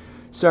day.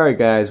 Sorry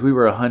guys, we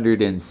were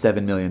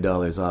 $107 million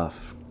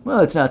off.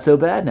 Well, it's not so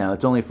bad now.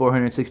 It's only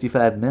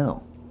 $465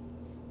 mil.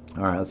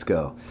 All right, let's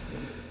go.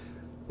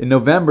 In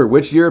November,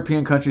 which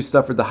European country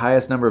suffered the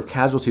highest number of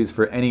casualties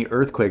for any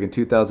earthquake in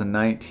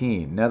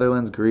 2019?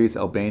 Netherlands, Greece,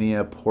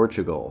 Albania,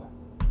 Portugal.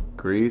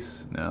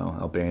 Greece? No,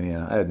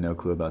 Albania. I had no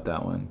clue about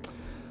that one.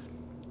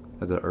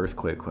 That's an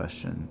earthquake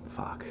question.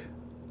 Fuck.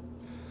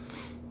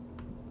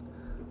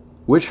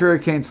 Which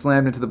hurricane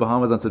slammed into the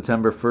Bahamas on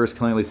September 1st,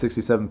 killing at least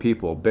 67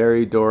 people?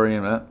 Barry,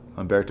 Dorian,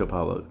 Umberto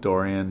Pablo.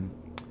 Dorian.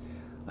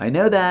 I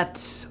know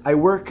that. I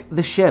work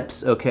the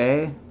ships,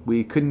 okay?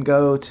 We couldn't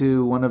go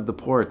to one of the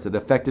ports. It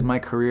affected my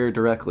career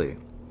directly.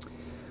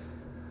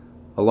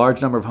 A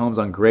large number of homes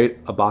on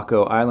Great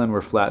Abaco Island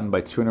were flattened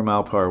by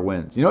 200-mile-per-hour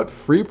winds. You know what?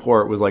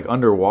 Freeport was like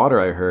underwater,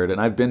 I heard,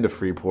 and I've been to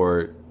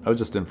Freeport. I was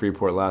just in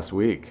Freeport last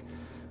week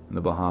in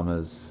the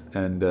Bahamas,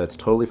 and it's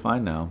totally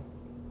fine now.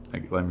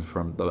 I'm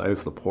from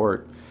the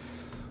port.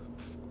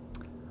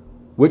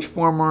 Which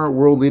former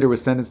world leader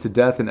was sentenced to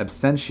death in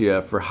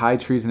absentia for high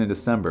treason in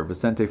December?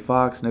 Vicente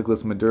Fox,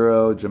 Nicolas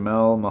Maduro,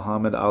 Jamel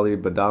Mohammed Ali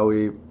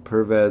Badawi,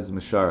 Pervez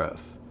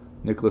Musharraf.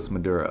 Nicolas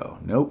Maduro.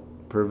 Nope.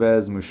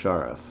 Pervez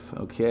Musharraf.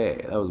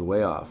 Okay, that was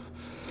way off.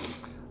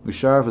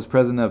 Musharraf was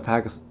president of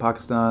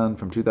Pakistan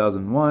from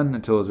 2001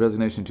 until his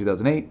resignation in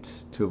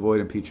 2008 to avoid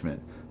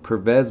impeachment.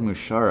 Pervez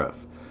Musharraf.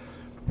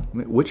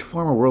 Which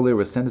former world leader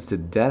was sentenced to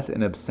death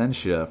in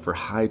absentia for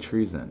high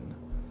treason?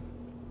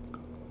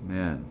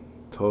 Man,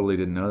 totally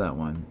didn't know that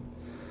one.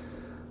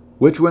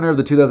 Which winner of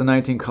the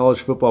 2019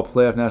 College Football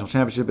Playoff National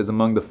Championship is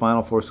among the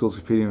Final Four schools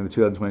competing in the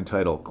 2020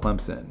 title?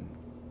 Clemson.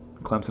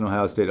 Clemson,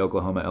 Ohio State,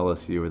 Oklahoma,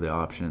 LSU were the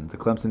options. The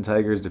Clemson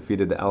Tigers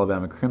defeated the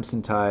Alabama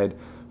Crimson Tide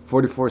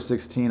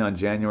 44-16 on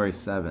January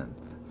 7th.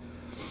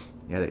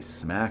 Yeah, they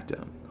smacked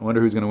them. I wonder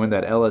who's going to win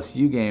that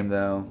LSU game,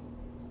 though.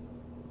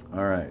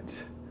 All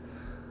right.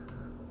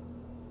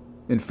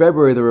 In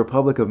February, the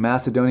Republic of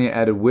Macedonia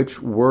added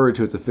which word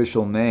to its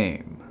official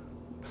name?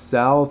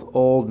 South,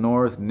 Old,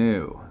 North,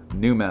 New.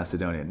 New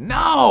Macedonia.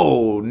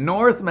 No!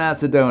 North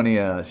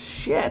Macedonia.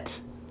 Shit.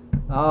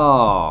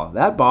 Oh,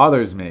 that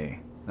bothers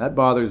me. That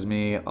bothers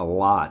me a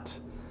lot.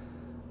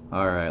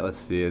 All right, let's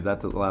see. Is that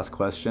the last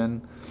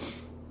question?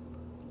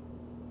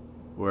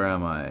 Where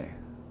am I?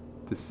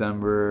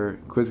 December.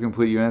 Quiz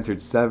complete. You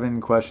answered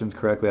 7 questions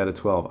correctly out of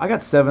 12. I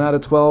got 7 out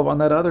of 12 on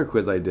that other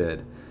quiz I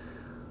did.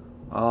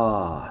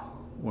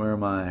 Where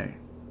am I?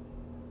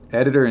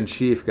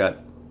 Editor-in-chief got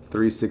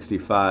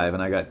 365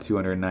 and I got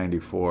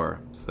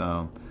 294.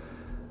 So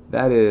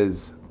that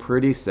is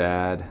pretty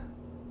sad.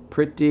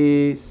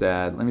 Pretty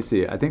sad. Let me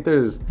see. I think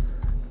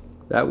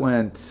that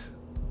went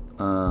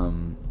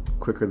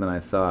quicker than I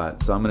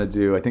thought. So I'm going to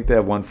do, I think they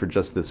have one for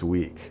just this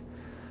week.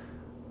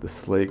 The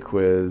Slate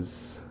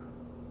quiz.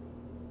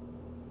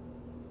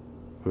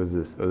 What was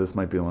this? Oh, this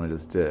might be the one I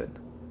just did.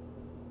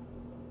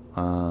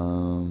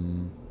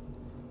 Hold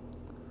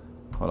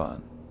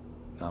on.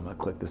 I'm going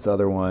to click this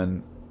other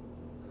one.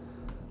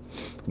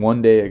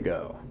 One day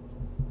ago.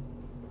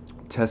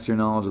 Test your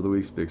knowledge of the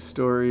week's big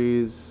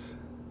stories.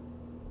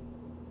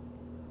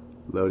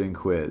 Loading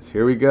quiz.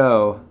 Here we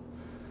go.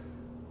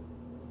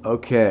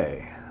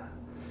 Okay.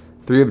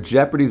 3 of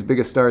Jeopardy's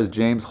biggest stars,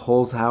 James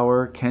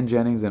Holzhauer, Ken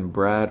Jennings, and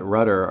Brad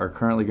Rutter, are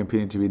currently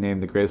competing to be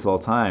named the greatest of all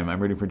time. I'm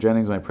rooting for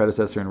Jennings, my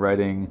predecessor in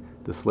writing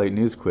the Slate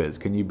News quiz.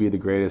 Can you be the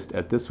greatest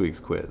at this week's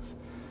quiz?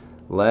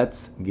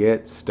 Let's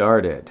get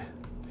started.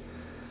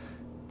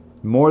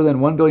 More than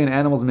 1 billion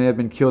animals may have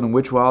been killed in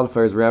which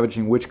wildfires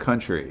ravaging which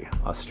country?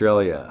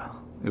 Australia.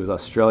 It was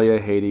Australia,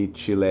 Haiti,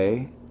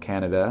 Chile,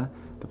 Canada.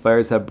 The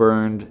fires have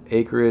burned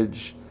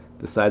acreage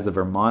the size of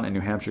Vermont and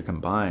New Hampshire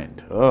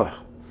combined. Ugh.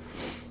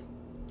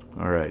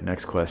 All right,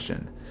 next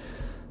question.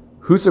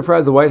 Who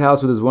surprised the White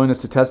House with his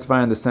willingness to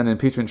testify in the Senate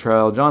impeachment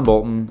trial? John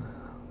Bolton.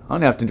 I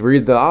don't have to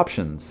read the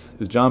options. It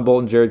was John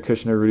Bolton, Jared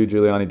Kushner, Rudy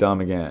Giuliani, Don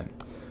McGahn.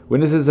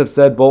 Witnesses have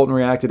said Bolton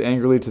reacted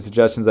angrily to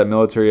suggestions that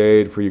military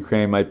aid for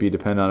Ukraine might be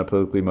dependent on a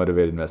politically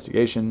motivated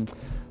investigation.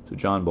 So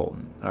John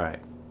Bolton. All right.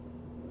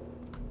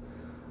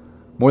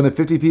 More than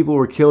 50 people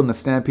were killed in a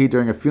stampede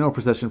during a funeral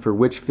procession for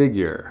which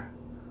figure?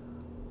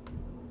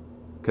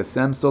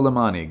 Qasem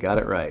Soleimani, got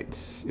it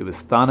right. It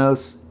was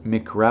Thanos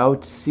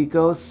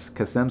Mikroutsikos,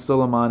 Qasem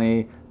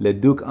Soleimani, Le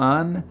Duc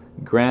An,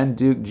 Grand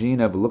Duke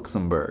Jean of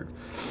Luxembourg.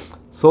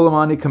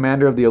 Soleimani,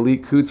 commander of the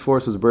elite Quds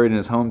force, was buried in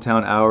his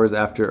hometown hours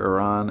after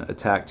Iran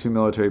attacked 2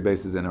 military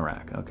bases in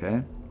Iraq.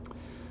 Okay.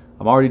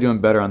 I'm already doing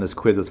better on this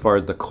quiz as far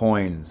as the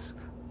coins,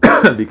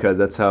 because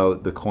that's how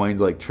the coins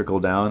like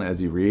trickle down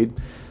as you read.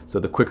 So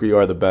the quicker you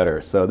are, the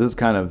better. So this is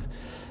kind of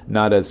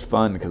not as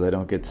fun because I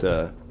don't get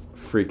to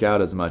freak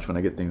out as much when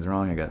I get things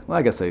wrong, I guess. Well,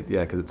 I guess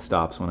because it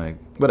stops when I...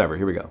 Whatever,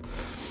 here we go.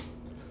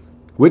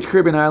 Which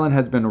Caribbean island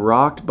has been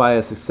rocked by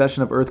a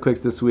succession of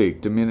earthquakes this week?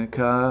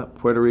 Dominica,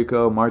 Puerto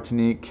Rico,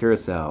 Martinique,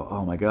 Curacao.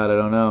 Oh my god, I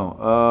don't know.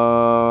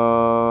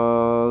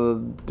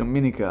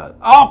 Dominica.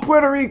 Oh,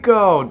 Puerto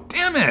Rico!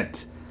 Damn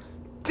it!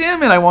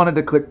 Damn it, I wanted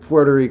to click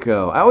Puerto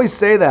Rico. I always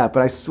say that,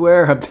 but I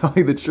swear I'm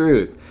telling the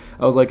truth.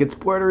 I was like, it's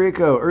Puerto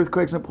Rico.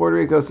 Earthquakes in Puerto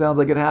Rico sounds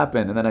like it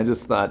happened. And then I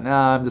just thought,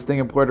 nah, I'm just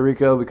thinking Puerto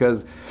Rico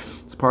because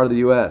it's part of the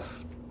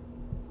U.S.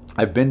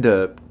 I've been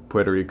to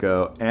Puerto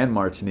Rico and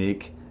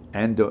Martinique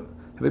and...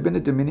 Have I been to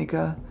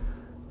Dominica?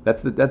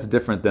 That's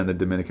different than the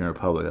Dominican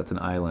Republic. That's an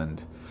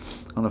island.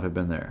 I don't know if I've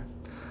been there.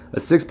 A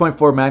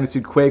 6.4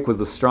 magnitude quake was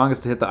the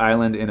strongest to hit the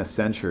island in a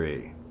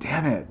century.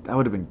 Damn it. That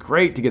would have been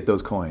great to get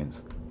those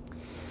coins.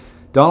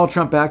 Donald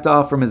Trump backed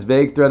off from his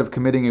vague threat of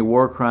committing a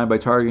war crime by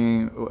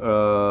targeting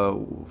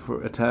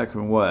for attack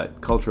from what?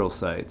 Cultural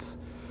sites.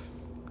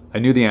 I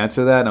knew the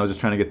answer to that, and I was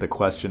just trying to get the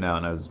question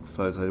out, and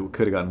I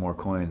could have gotten more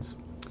coins.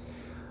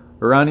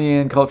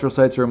 Iranian cultural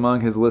sites are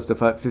among his list of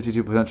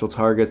 52 potential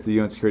targets. The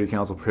UN Security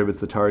Council prohibits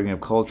the targeting of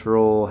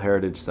cultural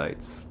heritage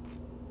sites.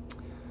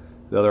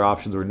 The other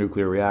options were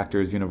nuclear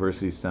reactors,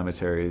 universities,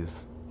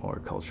 cemeteries, or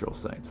cultural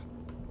sites.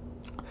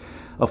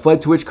 A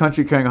flight to which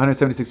country carrying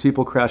 176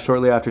 people crashed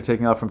shortly after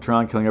taking off from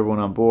Tehran, killing everyone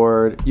on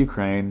board?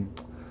 Ukraine.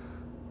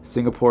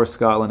 Singapore,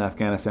 Scotland,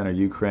 Afghanistan, or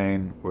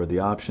Ukraine were the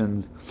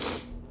options.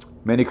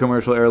 Many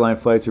commercial airline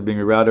flights are being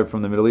rerouted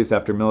from the Middle East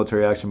after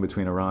military action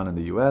between Iran and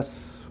the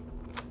U.S.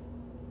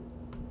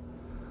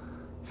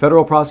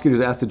 Federal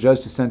prosecutors asked a judge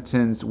to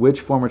sentence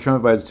which former Trump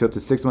advisor to up to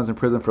 6 months in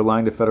prison for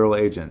lying to federal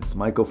agents?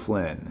 Michael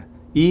Flynn.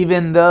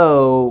 Even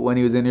though when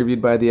he was interviewed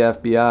by the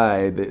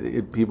FBI,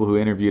 the people who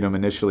interviewed him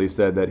initially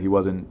said that he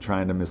wasn't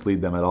trying to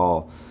mislead them at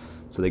all.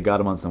 So they got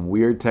him on some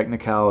weird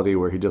technicality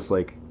where he just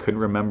couldn't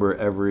remember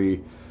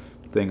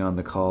everything on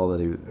the call that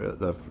he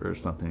or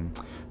something.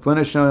 Flynn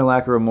has shown a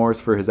lack of remorse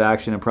for his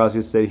action, and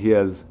prosecutors say he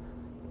has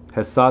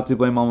sought to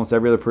blame almost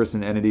every other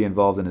person and entity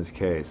involved in his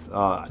case.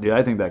 Dude,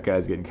 I think that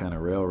guy's getting kind of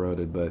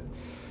railroaded, but...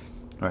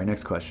 All right,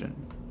 next question.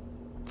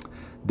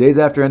 Days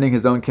after ending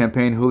his own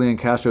campaign, Julian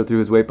Castro threw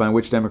his weight behind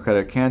which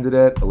Democratic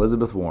candidate?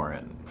 Elizabeth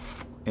Warren.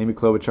 Amy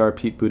Klobuchar,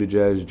 Pete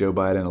Buttigieg, Joe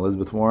Biden,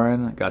 Elizabeth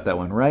Warren. Got that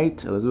one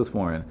right. Elizabeth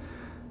Warren.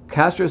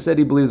 Castro said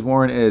he believes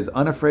Warren is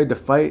unafraid to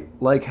fight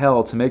like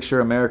hell to make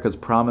sure America's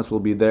promise will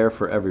be there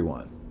for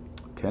everyone.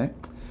 Okay.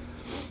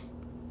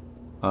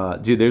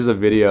 Dude, there's a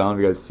video, I don't know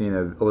if you guys have seen,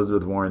 of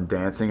Elizabeth Warren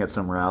dancing at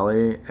some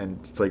rally, and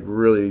it's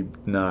really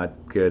not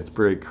good. It's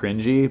pretty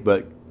cringy,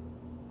 but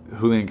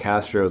Julian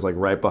Castro is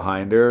right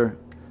behind her,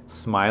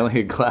 smiling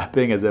and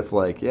clapping as if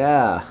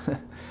yeah,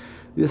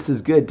 this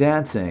is good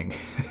dancing.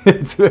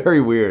 It's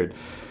very weird.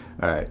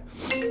 All right.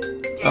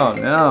 Oh,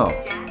 no.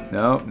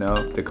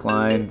 No.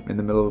 Decline in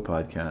the middle of a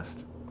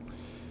podcast.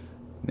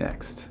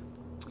 Next.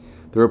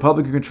 The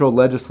Republican-controlled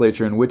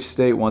legislature in which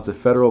state wants a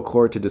federal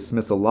court to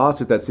dismiss a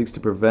lawsuit that seeks to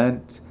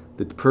prevent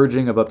the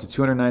purging of up to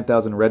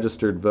 209,000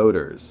 registered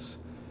voters?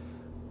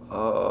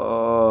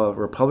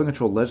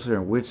 Republican-controlled legislature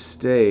in which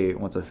state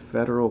wants a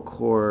federal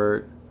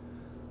court?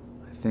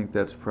 I think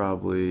that's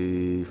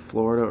probably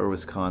Florida or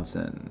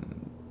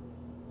Wisconsin.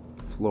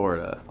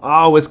 Florida.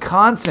 Oh,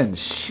 Wisconsin!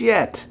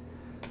 Shit!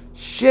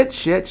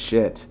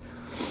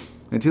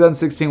 In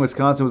 2016,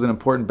 Wisconsin was an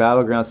important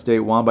battleground state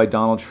won by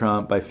Donald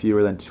Trump by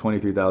fewer than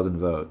 23,000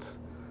 votes.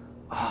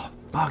 Oh,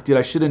 fuck, dude,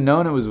 I should have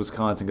known it was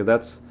Wisconsin because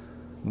that's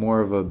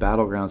more of a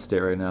battleground state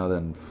right now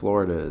than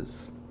Florida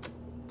is.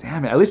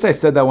 Damn it, at least I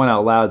said that one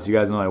out loud so you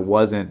guys know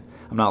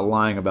I'm not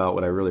lying about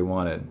what I really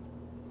wanted.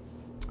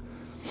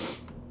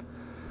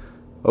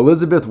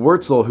 Elizabeth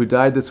Wurtzel, who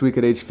died this week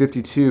at age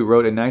 52,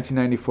 wrote a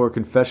 1994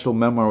 confessional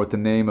memoir with the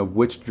name of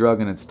which drug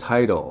in its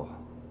title?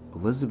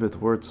 Elizabeth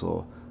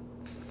Wurtzel.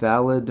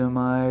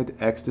 Thalidomide,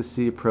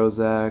 ecstasy,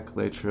 Prozac,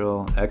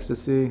 Laetrile,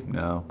 ecstasy?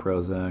 No,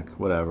 Prozac,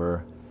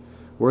 whatever.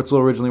 Wurtzel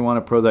originally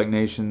wanted Prozac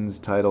Nation's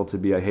title to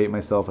be I Hate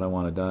Myself and I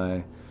Want to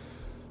Die.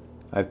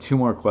 I have 2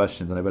 more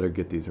questions, and I better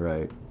get these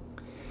right.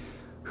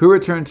 Who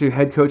returned to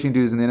head coaching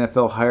duties in the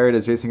NFL hired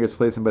as Jason Garrett's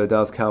replacement by the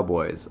Dallas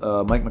Cowboys?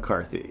 Mike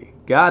McCarthy.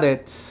 Got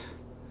it.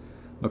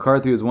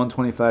 McCarthy was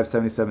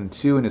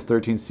 125-77-2 in his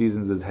 13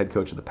 seasons as head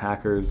coach of the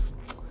Packers.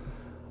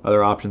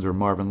 Other options were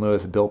Marvin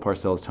Lewis, Bill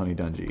Parcells, Tony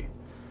Dungy.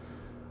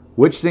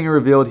 Which singer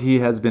revealed he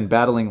has been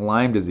battling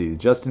Lyme disease?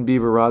 Justin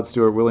Bieber, Rod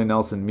Stewart, Willie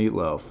Nelson,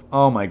 Meatloaf.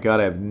 Oh my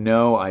god, I have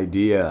no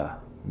idea.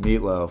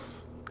 Meatloaf.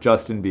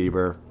 Justin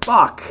Bieber.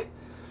 Fuck!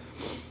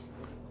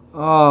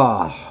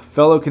 Oh,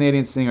 fellow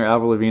Canadian singer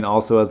Avril Lavigne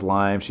also has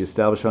Lyme. She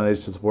established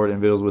foundations to support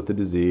individuals with the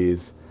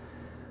disease.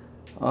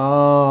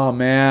 Oh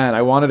man,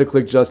 I wanted to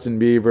click Justin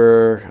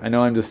Bieber. I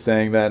know I'm just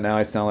saying that now.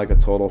 I sound like a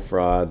total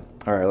fraud.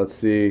 Alright, let's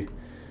see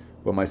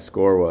what my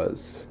score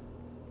was.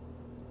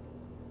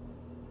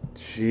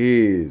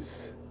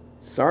 Jeez.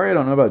 Sorry I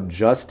don't know about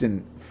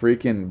Justin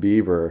freaking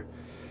Bieber.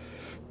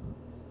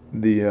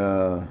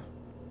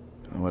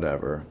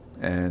 Whatever.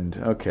 And,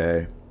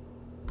 okay.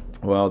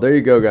 Well, there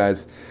you go,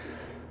 guys.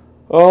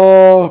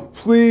 Oh,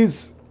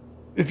 please,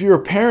 if you're a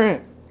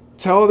parent,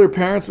 tell other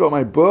parents about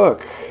my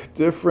book.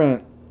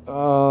 Different.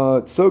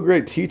 It's so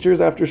great.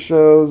 Teachers after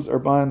shows are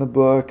buying the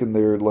book, and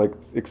they're like,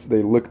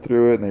 they look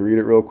through it and they read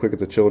it real quick.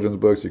 It's a children's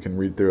book, so you can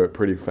read through it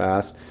pretty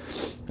fast.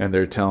 And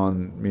they're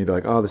telling me, they're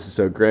like, oh, this is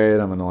so great.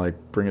 I'm gonna like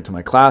bring it to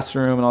my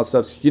classroom and all that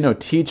stuff. So,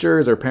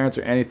 teachers or parents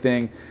or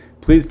anything,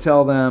 please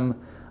tell them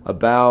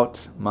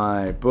about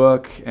my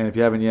book. And if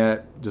you haven't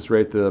yet, just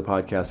rate the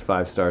podcast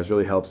 5 stars.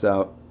 Really helps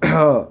out.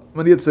 I'm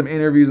gonna get some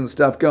interviews and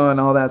stuff going,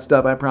 all that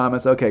stuff, I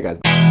promise. Okay, guys.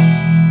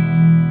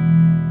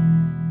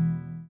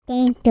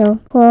 Thank you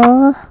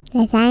for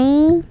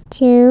listening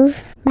to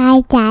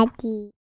my daddy.